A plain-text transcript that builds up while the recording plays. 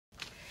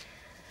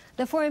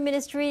The Foreign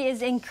Ministry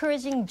is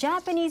encouraging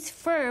Japanese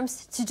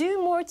firms to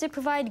do more to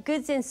provide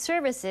goods and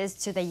services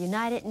to the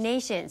United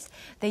Nations.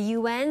 The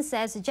UN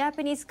says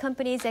Japanese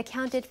companies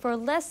accounted for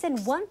less than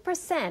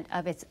 1%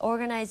 of its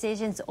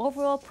organization's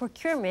overall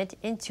procurement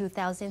in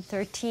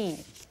 2013.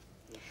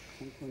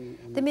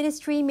 The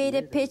ministry made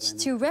a pitch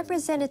to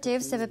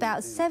representatives of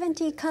about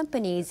 70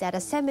 companies at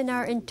a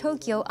seminar in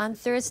Tokyo on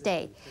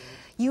Thursday.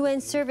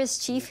 UN Service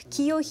Chief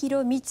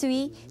Kiyohiro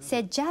Mitsui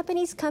said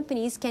Japanese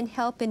companies can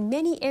help in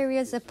many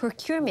areas of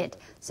procurement,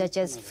 such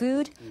as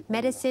food,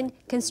 medicine,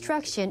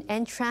 construction,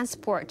 and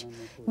transport.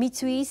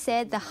 Mitsui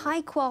said the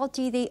high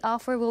quality they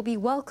offer will be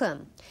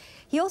welcome.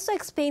 He also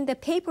explained the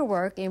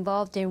paperwork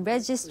involved in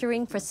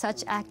registering for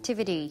such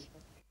activity.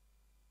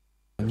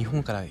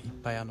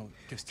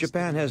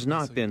 Japan has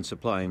not been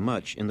supplying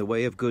much in the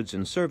way of goods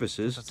and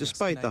services,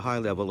 despite the high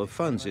level of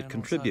funds it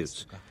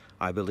contributes.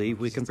 I believe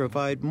we can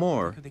provide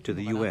more to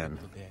the UN.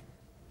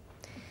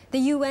 The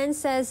UN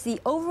says the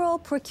overall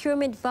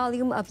procurement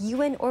volume of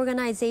UN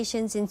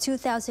organizations in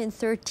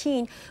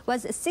 2013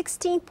 was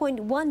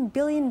 $16.1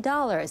 billion,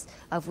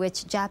 of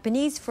which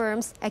Japanese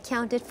firms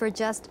accounted for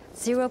just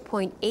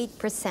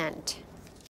 0.8%.